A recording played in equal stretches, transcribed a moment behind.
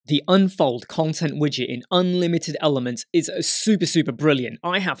The unfold content widget in unlimited elements is super brilliant.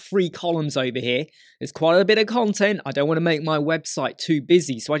 I have 3 columns over here. There's quite a bit of content. I don't want to make my website too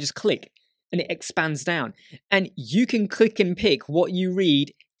busy, so I just click and it expands down. And you can click and pick what you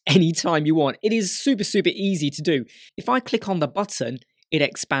read anytime you want. It is super easy to do. If I click on the button, it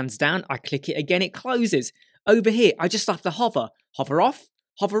expands down. I click it again, it closes. Over here, I just have to hover off,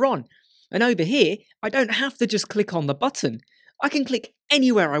 hover on. And over here, I don't have to just click on the button. I can click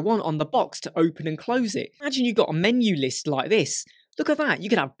anywhere I want on the box to open and close it. Imagine you've got a menu list like this. Look at that. You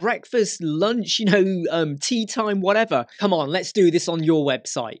can have breakfast, lunch, tea time, whatever. Come on, let's do this on your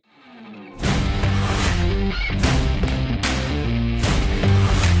website.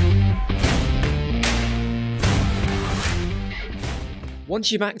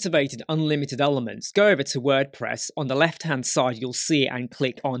 Once you've activated unlimited elements, go over to WordPress. On the left-hand side, you'll see it and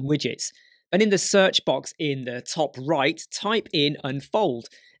click on widgets. And in the search box in the top right, type in unfold,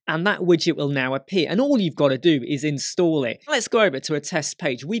 and that widget will now appear. And all you've got to do is install it. Let's go over to a test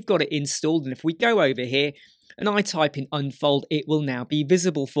page. We've got it installed, and if we go over here and I type in unfold, it will now be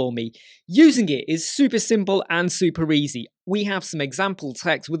visible for me. Using it is super simple and super easy. We have some example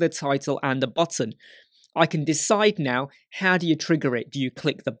text with a title and a button. I can decide now, how do you trigger it? Do you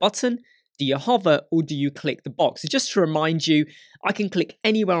click the button? Do you hover, or do you click the box? So just to remind you, I can click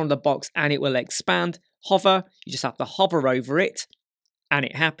anywhere on the box and it will expand. Hover, you just have to hover over it and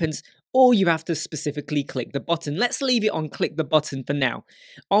it happens, or you have to specifically click the button. Let's leave it on click the button for now.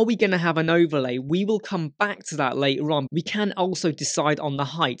 Are we going to have an overlay? We will come back to that later on. We can also decide on the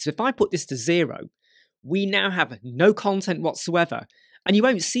height. So if I put this to 0, we now have no content whatsoever. And you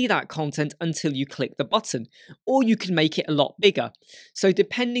won't see that content until you click the button, or you can make it a lot bigger. So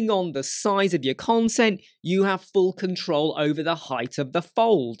depending on the size of your content, you have full control over the height of the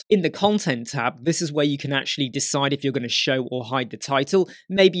fold. In the content tab, this is where you can actually decide if you're going to show or hide the title.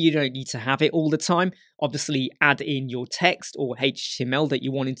 Maybe you don't need to have it all the time. Obviously, add in your text or HTML that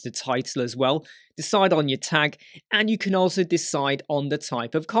you want into the title as well. Decide on your tag, and you can also decide on the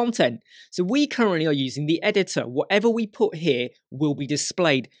type of content. So we currently are using the editor. Whatever we put here will be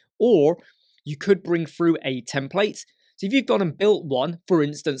displayed, or you could bring through a template. So if you've gone and built one, for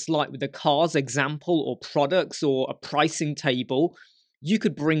instance, like with a cars example or products or a pricing table, you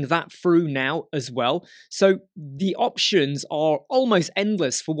could bring that through now as well. So the options are almost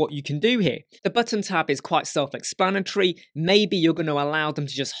endless for what you can do here. The button tab is quite self-explanatory. Maybe you're going to allow them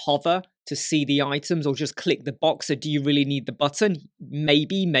to just hover to see the items, or just click the box. So do you really need the button?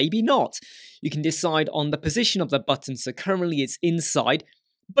 Maybe, maybe not. You can decide on the position of the button. So currently it's inside.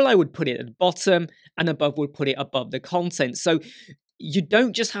 Below would put it at the bottom, and above would put it above the content. So you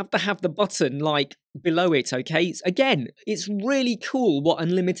don't just have to have the button like below it, okay? Again, it's really cool what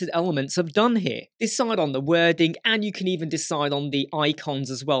unlimited elements have done here. Decide on the wording, and you can even decide on the icons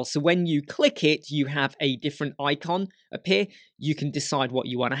as well. So when you click it, you have a different icon appear. You can decide what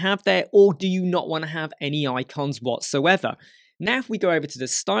you want to have there, or do you not want to have any icons whatsoever. Now if we go over to the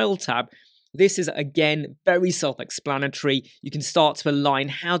style tab, this is, again, very self-explanatory. You can start to align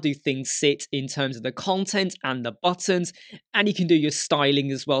how do things sit in terms of the content and the buttons, and you can do your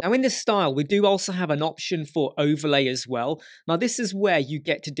styling as well. Now, in this style, we do also have an option for overlay as well. Now, this is where you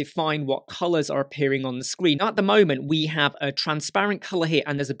get to define what colors are appearing on the screen. Now, at the moment, we have a transparent color here,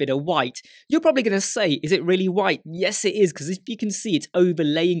 and there's a bit of white. You're probably going to say, is it really white? Yes, it is, because if you can see, it's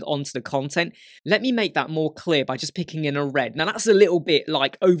overlaying onto the content. Let me make that more clear by just picking in a red. Now, that's a little bit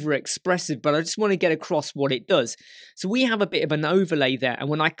like over-expressive, but I just want to get across what it does. So we have a bit of an overlay there, and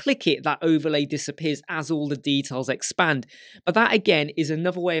when I click it, that overlay disappears as all the details expand. But that again is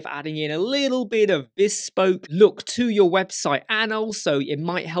another way of adding in a little bit of bespoke look to your website, and also it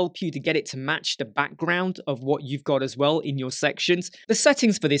might help you to get it to match the background of what you've got as well in your sections. The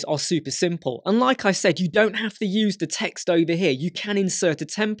settings for this are super simple, and like I said, you don't have to use the text over here. You can insert a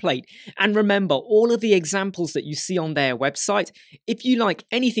template, and remember, all of the examples that you see on their website, if you like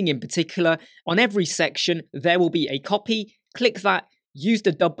anything in particular, on every section, there will be a copy. Click that, use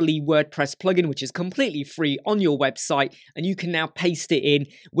the Doubly WordPress plugin, which is completely free on your website, and you can now paste it in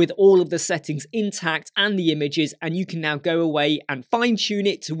with all of the settings intact and the images, and you can now go away and fine-tune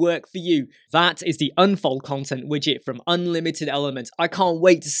it to work for you. That is the Unfold Content widget from Unlimited Elements. I can't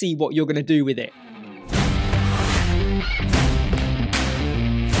wait to see what you're going to do with it.